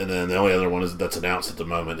 And then the only other one that's announced at the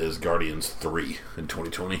moment is Guardians 3 in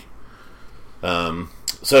 2020.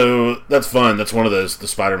 So that's fun. That's one of those, the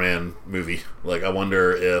Spider-Man movie. Like, I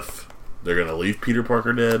wonder if they're going to leave Peter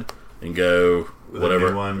Parker dead and go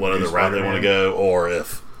whatever other route they want to go, or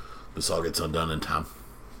if this all gets undone in time.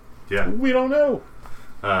 Yeah. We don't know.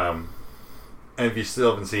 And if you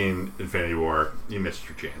still haven't seen Infinity War, you missed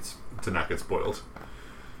your chance to not get spoiled.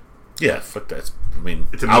 Yeah, fuck that. I mean,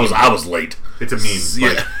 it's a I was late. It's a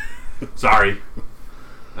meme. Yeah. Like, sorry.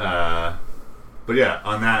 But yeah,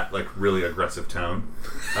 on that like really aggressive tone,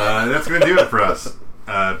 that's going to do it for us.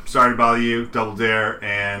 Sorry to bother you, Double Dare,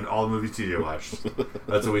 and all the movies TJ watched.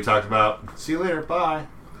 That's what we talked about. See you later. Bye.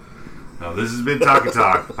 Now, this has been Talkie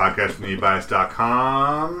Talk, podcast from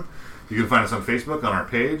MediaBias.com. You can find us on Facebook on our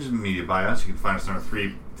page, Media Bias. You can find us on our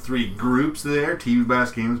three groups there: TV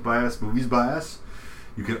Bias, Games Bias, Movies Bias.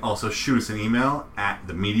 You can also shoot us an email at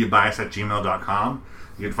themediabias@gmail.com.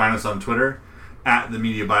 You can find us on Twitter at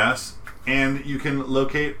themediabias, and you can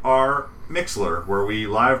locate our Mixler where we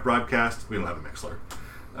live broadcast. We don't have a Mixler.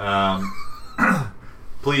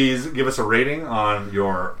 Please give us a rating on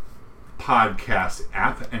your podcast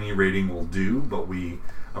app. Any rating will do, but we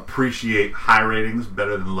appreciate high ratings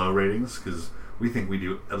better than low ratings because we think we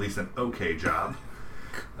do at least an okay job.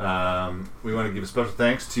 We want to give a special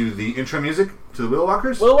thanks to the intro music to the Willow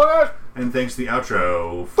Walkers, and thanks to the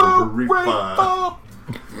outro for Barifa.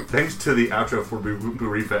 Thanks to the outro for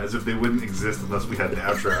Barifa, as if they wouldn't exist unless we had an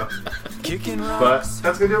outro. But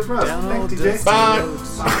that's gonna do it for us. Thanks, DJ. Bye.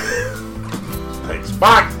 Thanks.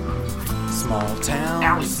 Bye. Small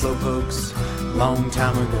town slowpokes, long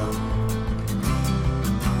time ago.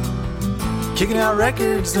 Kicking out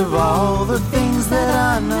records of all the things